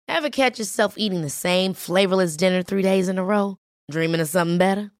Ever catch yourself eating the same flavorless dinner 3 days in a row? Dreaming of something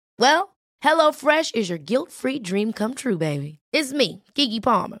better? Well, HelloFresh is your guilt-free dream come true, baby. It's me, Keke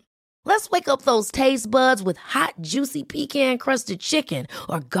Palmer. Let's wake up those taste buds with hot, juicy pecan-crusted chicken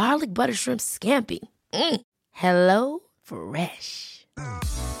or garlic butter shrimp scampi. Hello Fresh.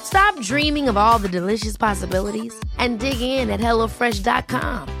 Stop dreaming of all the delicious possibilities and dig in at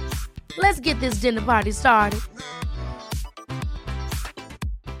HelloFresh.com. Let's get this dinner party started.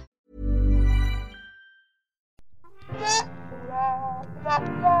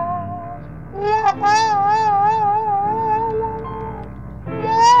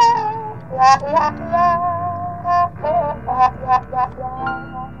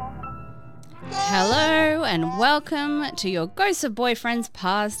 Hello and welcome to your Ghosts of Boyfriends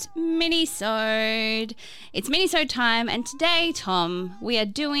Past mini-sode. It's mini-sode time, and today, Tom, we are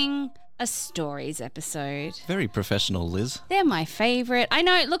doing a stories episode. Very professional, Liz. They're my favourite. I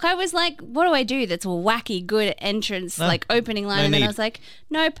know, look, I was like, what do I do that's a wacky, good entrance, opening line? And then I was like,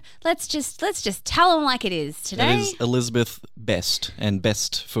 nope, let's just tell them like it is today. That is Elizabeth Best, and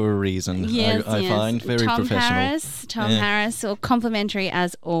best for a reason. Yes, I find very professional. Tom Harris, or complimentary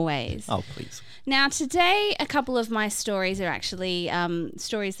as always. Oh, please. Now, today, a couple of my stories are actually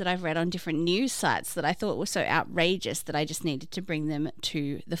stories that I've read on different news sites that I thought were so outrageous that I just needed to bring them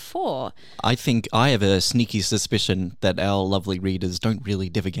to the fore. I think I have a sneaky suspicion that our lovely readers don't really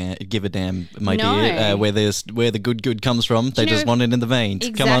give a damn, my dear, where the good comes from. They just want it in the veins.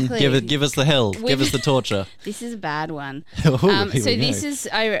 Exactly. Come on, give us the hell. Give us the torture. This is a bad one.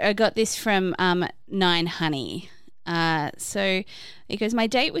 I got this from 9 Honey. So it goes, my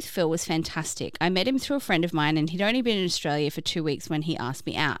date with Phil was fantastic. I met him through a friend of mine, and he'd only been in Australia for 2 weeks when he asked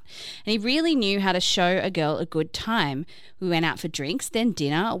me out. And he really knew how to show a girl a good time. We went out for drinks, then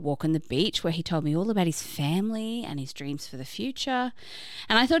dinner, a walk on the beach where he told me all about his family and his dreams for the future.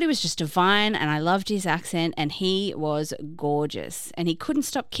 And I thought he was just divine, and I loved his accent, and he was gorgeous. And he couldn't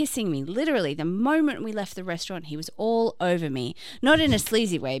stop kissing me. Literally, the moment we left the restaurant, he was all over me. Not in a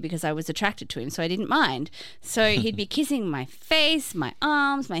sleazy way, because I was attracted to him, so I didn't mind. So he'd be kissing my face, my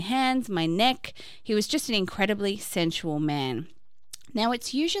arms, my hands, my neck. He was just an incredibly sensual man. Now,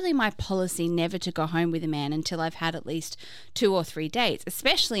 it's usually my policy never to go home with a man until I've had at least 2 or 3 dates,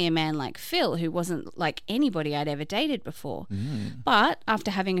 especially a man like Phil, who wasn't like anybody I'd ever dated before. But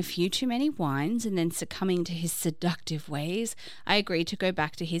after having a few too many wines and then succumbing to his seductive ways, I agreed to go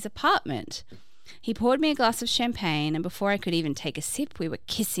back to his apartment. He poured me a glass of champagne, and before I could even take a sip, we were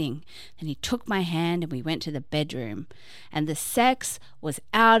kissing. Then he took my hand and we went to the bedroom. And the sex was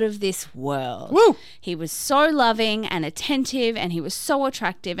out of this world. Woo! He was so loving and attentive, and he was so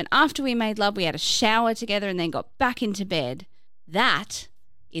attractive. And after we made love, we had a shower together and then got back into bed. That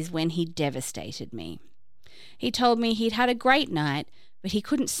is when he devastated me. He told me he'd had a great night, but he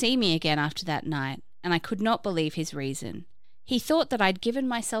couldn't see me again after that night, and I could not believe his reason. He thought that I'd given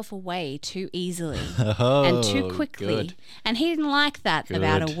myself away too easily and too quickly, good. And he didn't like that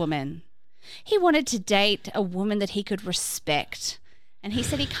about a woman. He wanted to date a woman that he could respect, and he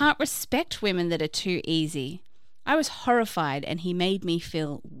said he can't respect women that are too easy. I was horrified, and he made me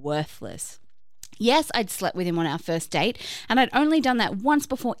feel worthless. Yes, I'd slept with him on our first date, and I'd only done that once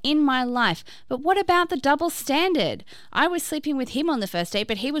before in my life. But what about the double standard? I was sleeping with him on the first date,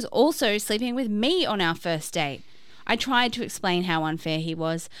 but he was also sleeping with me on our first date. I tried to explain how unfair he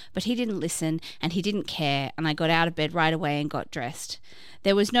was, but he didn't listen and he didn't care, and I got out of bed right away and got dressed.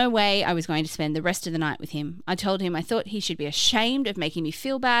 There was no way I was going to spend the rest of the night with him. I told him I thought he should be ashamed of making me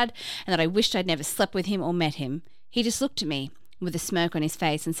feel bad and that I wished I'd never slept with him or met him. He just looked at me with a smirk on his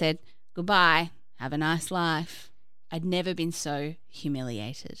face and said, "Goodbye, have a nice life." I'd never been so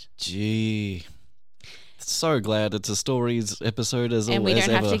humiliated. Gee. So glad it's a stories episode as always. And we don't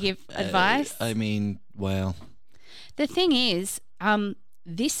have to give advice? I mean, well... The thing is,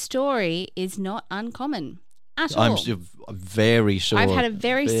 this story is not uncommon at all. I'm very sure. I've had a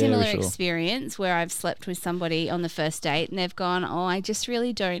very similar experience where I've slept with somebody on the first date and they've gone, "Oh, I just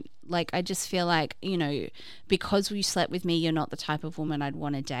really don't, I just feel like, because you slept with me, you're not the type of woman I'd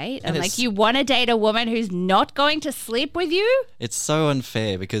want to date." I'm like, you want to date a woman who's not going to sleep with you? It's so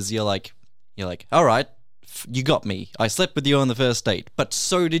unfair because you're like, all right, you got me. I slept with you on the first date, but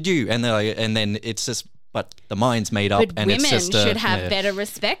so did you. And then it's just... But the mind's made up, and it's just... Women should have better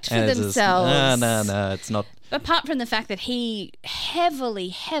respect for themselves. No, it's not... Apart from the fact that he heavily,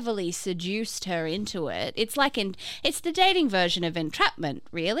 heavily seduced her into it, it's it's the dating version of entrapment,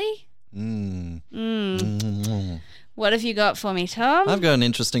 really. What have you got for me, Tom? I've got an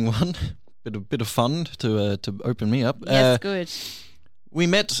interesting one. Bit of fun to open me up. Yes, good. We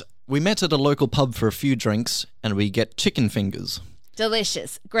met at a local pub for a few drinks, and we get chicken fingers.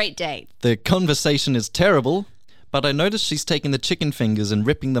 Delicious. Great date. The conversation is terrible, but I notice she's taking the chicken fingers and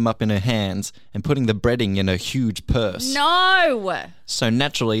ripping them up in her hands and putting the breading in her huge purse. No! So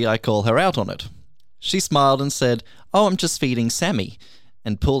naturally, I call her out on it. She smiled and said, "Oh, I'm just feeding Sammy,"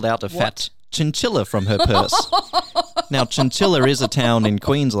 and pulled out a fat chinchilla from her purse. Now, chinchilla is a town in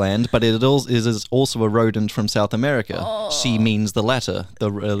Queensland, but it is also a rodent from South America. She means the latter.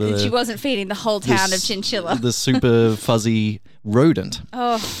 She wasn't feeding the whole town of chinchilla. The super fuzzy rodent.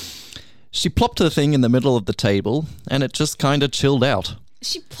 Oh. She plopped the thing in the middle of the table, and it just kind of chilled out.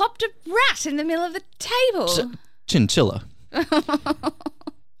 She plopped a rat in the middle of the table. Chinchilla.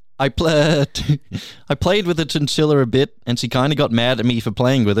 I played with the chinchilla a bit, and she kind of got mad at me for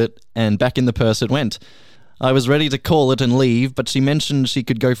playing with it, and back in the purse it went. I was ready to call it and leave, but she mentioned she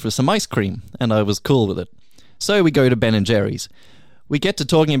could go for some ice cream, and I was cool with it. So we go to Ben & Jerry's. We get to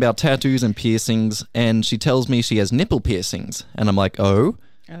talking about tattoos and piercings, and she tells me she has nipple piercings, and I'm like, oh?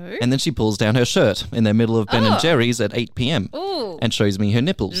 And then she pulls down her shirt in the middle of Ben & Jerry's at 8 p.m. and shows me her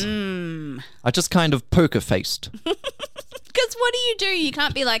nipples. I just kind of poker-faced. Because what do? You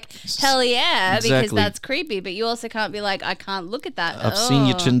can't be like, hell yeah, because that's creepy. But you also can't be like, I can't look at that. I've seen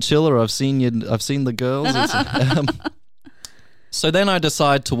your chinchilla. I've seen the girls. So then I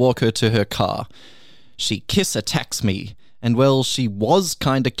decide to walk her to her car. She kiss attacks me. And well, she was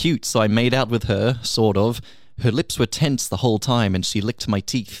kind of cute, so I made out with her, sort of. Her lips were tense the whole time, and she licked my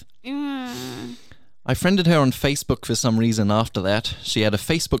teeth. I friended her on Facebook for some reason after that. She had a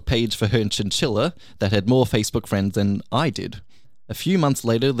Facebook page for her chinchilla that had more Facebook friends than I did. A few months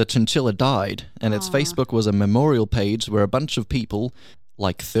later, the chinchilla died, and its Facebook was a memorial page where a bunch of people,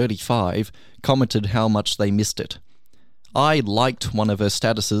 like 35, commented how much they missed it. I liked one of her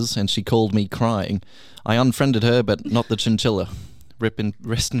statuses, and she called me crying. I unfriended her, but not the chinchilla.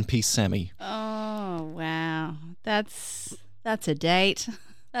 Rest in peace, Sammy. Oh, wow. That's a date.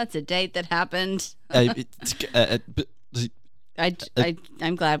 That's a date that happened. I'm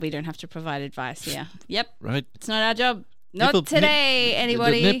glad we don't have to provide advice here. Yep. Right. It's not our job. Not today,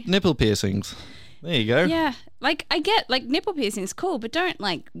 anybody. Nipple piercings. There you go. Yeah. Like, I get, like, nipple piercings, cool, but don't,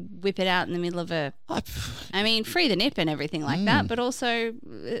 like, whip it out in the middle of I mean, free the nip and everything like that, but also...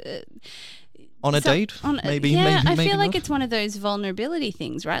 on a date? Maybe I feel like not. it's one of those vulnerability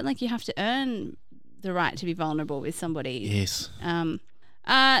things, right? Like, you have to earn the right to be vulnerable with somebody. Yes.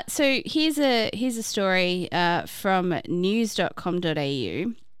 So here's a story from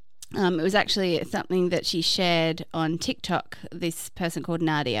news.com.au. It was actually something that she shared on TikTok, this person called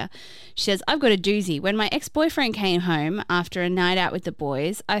Nadia. She says, "I've got a doozy. When my ex-boyfriend came home after a night out with the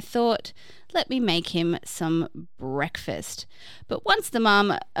boys, I thought, let me make him some breakfast. But once the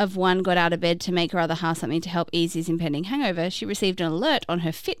mum of one got out of bed to make her other half something to help ease his impending hangover, she received an alert on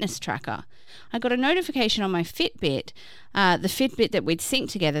her fitness tracker. I got a notification on my Fitbit, the Fitbit that we'd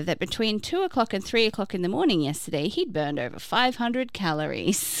synced together, that between 2 o'clock and 3 o'clock in the morning yesterday, he'd burned over 500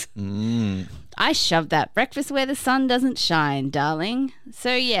 calories. I shoved that breakfast where the sun doesn't shine, darling."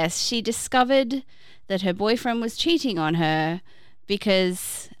 So yes, she discovered that her boyfriend was cheating on her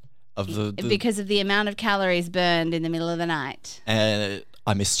because of the amount of calories burned in the middle of the night.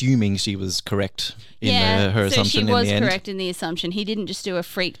 I'm assuming she was correct in her assumption in the end. She was correct in the assumption. He didn't just do a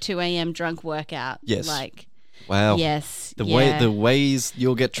freak 2 a.m. drunk workout. Yes. Like, wow. Yes. The ways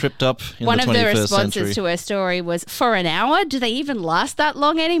you'll get tripped up in One the 21st of the century. responses to her story was, "For an hour? Do they even last that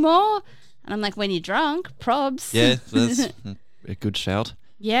long anymore?" And I'm like, when you're drunk, probs. Yeah, that's a good shout.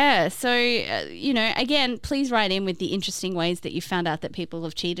 Yeah, so, again, please write in with the interesting ways that you found out that people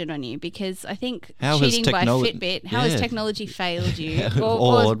have cheated on you, because I think cheating by Fitbit, how has technology failed you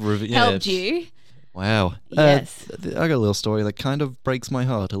or helped you? Wow. Yes. I got a little story that kind of breaks my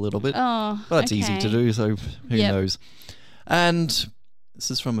heart a little bit. Oh, but that's easy to do, so who knows. And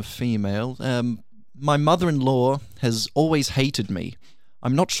this is from a female. My mother-in-law has always hated me.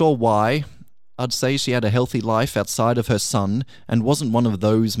 I'm not sure why. I'd say she had a healthy life outside of her son and wasn't one of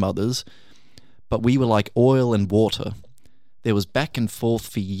those mothers, but we were like oil and water. There was back and forth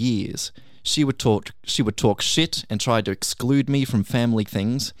for years. She would talk shit and try to exclude me from family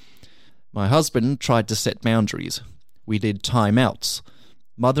things. My husband tried to set boundaries. We did timeouts.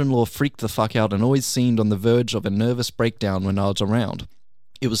 Mother-in-law freaked the fuck out and always seemed on the verge of a nervous breakdown when I was around.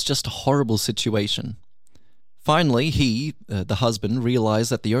 It was just a horrible situation. Finally, he, the husband,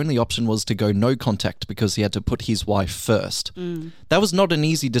 realised that the only option was to go no contact because he had to put his wife first. That was not an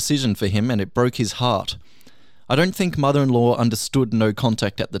easy decision for him, and it broke his heart. I don't think mother-in-law understood no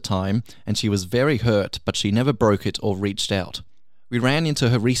contact at the time, and she was very hurt, but she never broke it or reached out. We ran into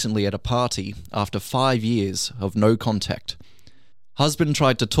her recently at a party after 5 years of no contact. Husband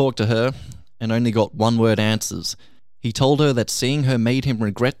tried to talk to her and only got one-word answers. He told her that seeing her made him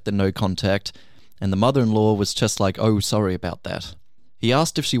regret the no contact, and the mother-in-law was just like, oh, sorry about that. He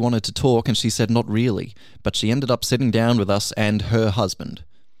asked if she wanted to talk, and she said not really, but she ended up sitting down with us and her husband.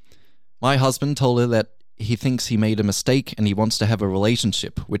 My husband told her that he thinks he made a mistake and he wants to have a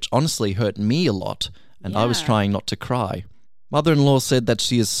relationship, which honestly hurt me a lot, and I was trying not to cry. Mother-in-law said that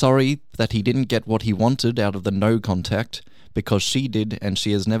she is sorry that he didn't get what he wanted out of the no contact, because she did, and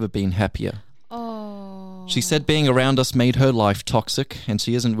she has never been happier. Oh. She said being around us made her life toxic, and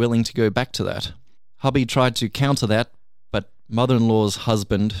she isn't willing to go back to that. Hubby tried to counter that, but mother-in-law's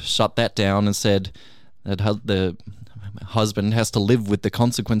husband shut that down and said that the husband has to live with the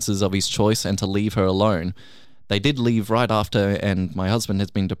consequences of his choice and to leave her alone. They did leave right after, and my husband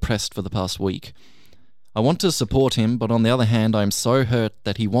has been depressed for the past week. I want to support him, but on the other hand, I'm so hurt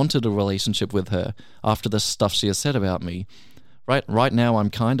that he wanted a relationship with her after the stuff she has said about me. Right now, I'm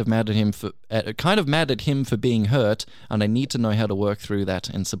kind of mad at him for being hurt, and I need to know how to work through that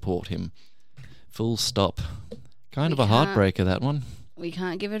and support him. Full stop. Kind of a heartbreaker, that one. We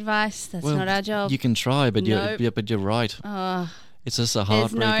can't give advice. That's not our job. You can try, but Nope. you're right. It's just a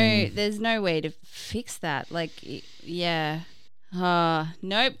heartbreaking. There's no way to fix that. Like, yeah.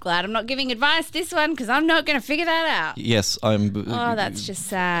 Nope. Glad I'm not giving advice this one because I'm not going to figure that out. Yes, I'm. That's just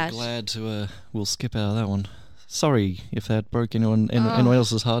sad. Glad to. We'll skip out of that one. Sorry if that broke anyone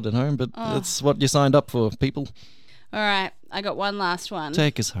else's heart at home, but that's what you signed up for, people. All right, I got one last one.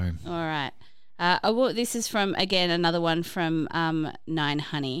 Take us home. All right. This is from, again, another one from 9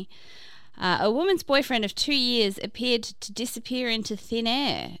 Honey. A woman's boyfriend of 2 years appeared to disappear into thin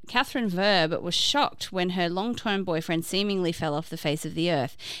air. Catherine Verb was shocked when her long-term boyfriend seemingly fell off the face of the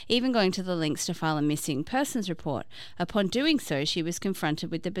earth, even going to the lengths to file a missing persons report. Upon doing so, she was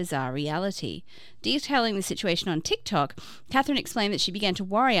confronted with the bizarre reality. Detailing the situation on TikTok, Catherine explained that she began to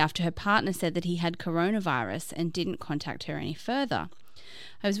worry after her partner said that he had coronavirus and didn't contact her any further.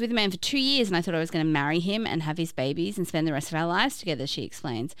 I was with a man for 2 years and I thought I was going to marry him and have his babies and spend the rest of our lives together, she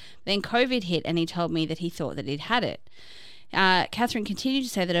explains. Then COVID hit and he told me that he thought that he'd had it. Catherine continued to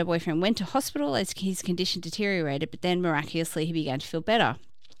say that her boyfriend went to hospital as his condition deteriorated, but then miraculously he began to feel better.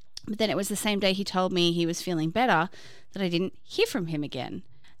 But then it was the same day he told me he was feeling better that I didn't hear from him again.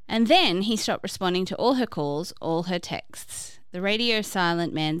 And then he stopped responding to all her calls, all her texts. The radio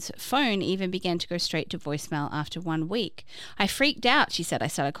silent man's phone even began to go straight to voicemail after 1 week. I freaked out, she said. I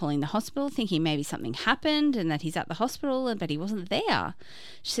started calling the hospital, thinking maybe something happened and that he's at the hospital, but he wasn't there.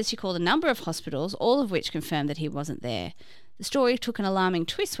 She said she called a number of hospitals, all of which confirmed that he wasn't there. The story took an alarming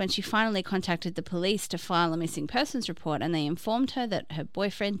twist when she finally contacted the police to file a missing persons report, and they informed her that her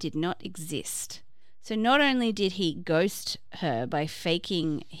boyfriend did not exist. So not only did he ghost her by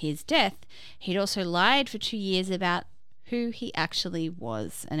faking his death, he'd also lied for 2 years about who he actually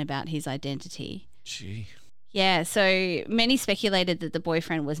was and about his identity. Gee. Yeah, so many speculated that the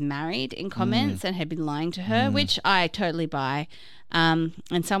boyfriend was married in comments and had been lying to her, which I totally buy. And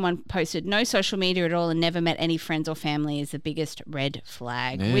someone posted, no social media at all and never met any friends or family is the biggest red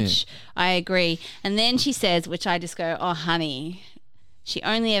flag, which I agree. And then she says, which I just go, oh, honey, she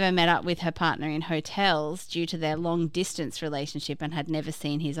only ever met up with her partner in hotels due to their long-distance relationship and had never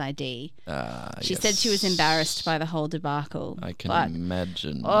seen his ID. She said she was embarrassed by the whole debacle. I can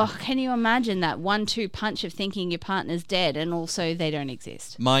imagine. Oh, can you imagine that 1-2 punch of thinking your partner's dead and also they don't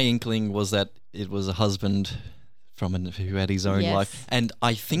exist? My inkling was that it was a husband who had his own life. And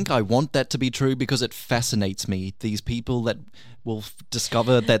I think I want that to be true because it fascinates me. These people that will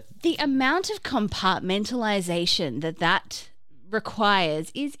discover that... The amount of compartmentalization that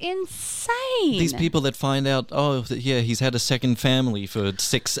requires is insane. These people that find out, he's had a second family for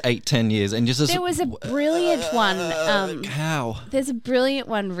 6, 8, 10 years, and just there was a brilliant one. How? There's a brilliant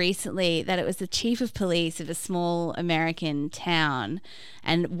one recently that it was the chief of police of a small American town,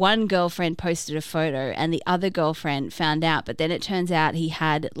 and one girlfriend posted a photo, and the other girlfriend found out, but then it turns out he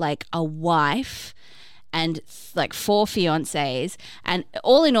had like a wife and like 4 fiancés, and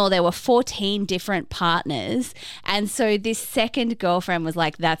all in all there were 14 different partners. And so this second girlfriend was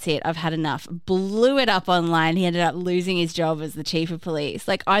like, that's it, I've had enough, blew it up online. He ended up losing his job as the chief of police.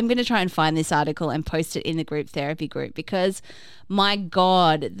 Like, I'm going to try and find this article and post it in the group therapy group, because my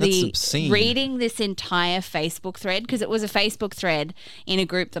God, that's obscene. Reading this entire Facebook thread, because it was a Facebook thread in a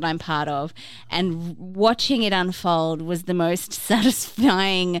group that I'm part of, and watching it unfold was the most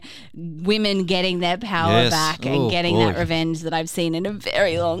satisfying women getting their power back and getting that revenge that I've seen in a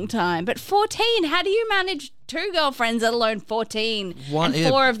very long time. But 14, how do you manage 2 girlfriends, let alone 14, and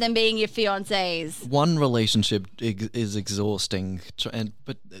 4 of them being your fiancés? One relationship is exhausting,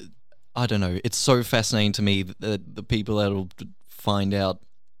 but I don't know. It's so fascinating to me that the people that will find out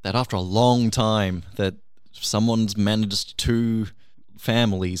that after a long time that someone's managed 2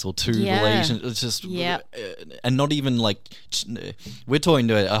 families or 2 relations. It's just, and not even like, we're talking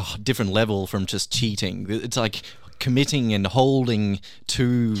to a different level from just cheating. It's like committing and holding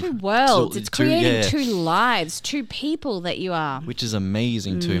 2 worlds. It's creating 2 lives, 2 people that you are. Which is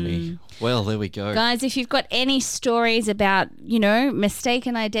amazing to me. Well, there we go. Guys, if you've got any stories about,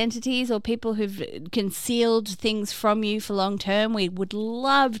 mistaken identities or people who've concealed things from you for long term, we would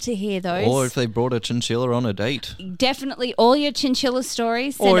love to hear those. Or if they brought a chinchilla on a date. Definitely all your chinchilla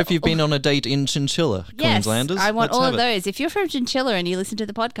stories. Or if you've been on a date in Chinchilla, Queenslanders. I want all of those. If you're from Chinchilla and you listen to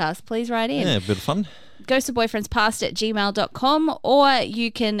the podcast, please write in. Yeah, a bit of fun. ghostofboyfriendspast@gmail.com, or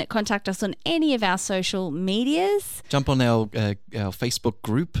you can contact us on any of our social medias. Jump on our Facebook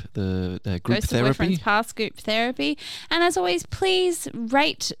group, the group Ghost therapy. Of Boyfriends Past Group Therapy. And as always, please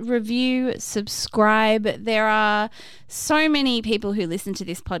rate, review, subscribe. There are so many people who listen to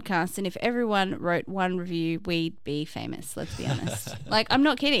this podcast, and if everyone wrote 1 review, we'd be famous, let's be honest. I'm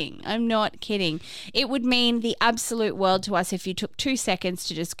not kidding. It would mean the absolute world to us if you took 2 seconds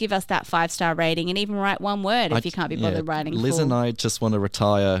to just give us that 5-star rating and even write 1 word if you can't be bothered writing. Liz and I just want to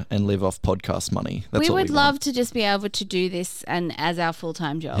retire and live off podcast money. That's we all would love to just be able to do this and as our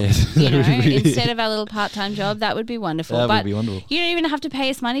full-time job. Yes. Instead of our little part-time job, that would be wonderful. Would be wonderful. You don't even have to pay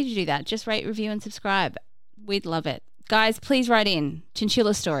us money to do that. Just rate, review, and subscribe. We'd love it. Guys, please write in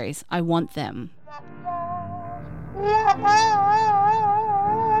chinchilla stories. I want them.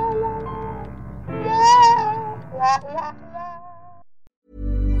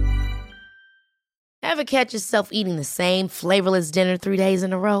 Ever catch yourself eating the same flavorless dinner 3 days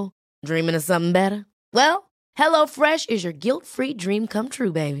in a row? Dreaming of something better? Well, HelloFresh is your guilt-free dream come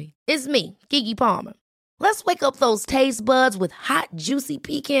true, baby. It's me, Keke Palmer. Let's wake up those taste buds with hot, juicy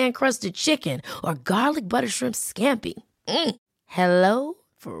pecan-crusted chicken or garlic butter shrimp scampi. Hello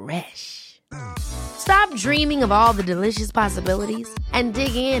Fresh. Stop dreaming of all the delicious possibilities and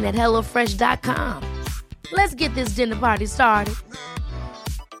dig in at HelloFresh.com. Let's get this dinner party started.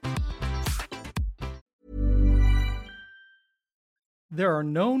 There are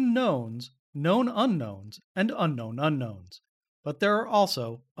known knowns, known unknowns, and unknown unknowns. But there are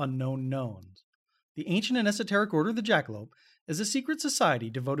also unknown knowns. The ancient and esoteric order of the Jackalope is a secret society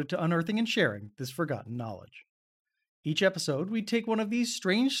devoted to unearthing and sharing this forgotten knowledge. Each episode, we take one of these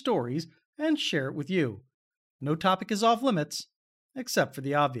strange stories and share it with you. No topic is off limits, except for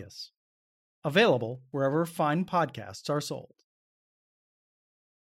the obvious. Available wherever fine podcasts are sold.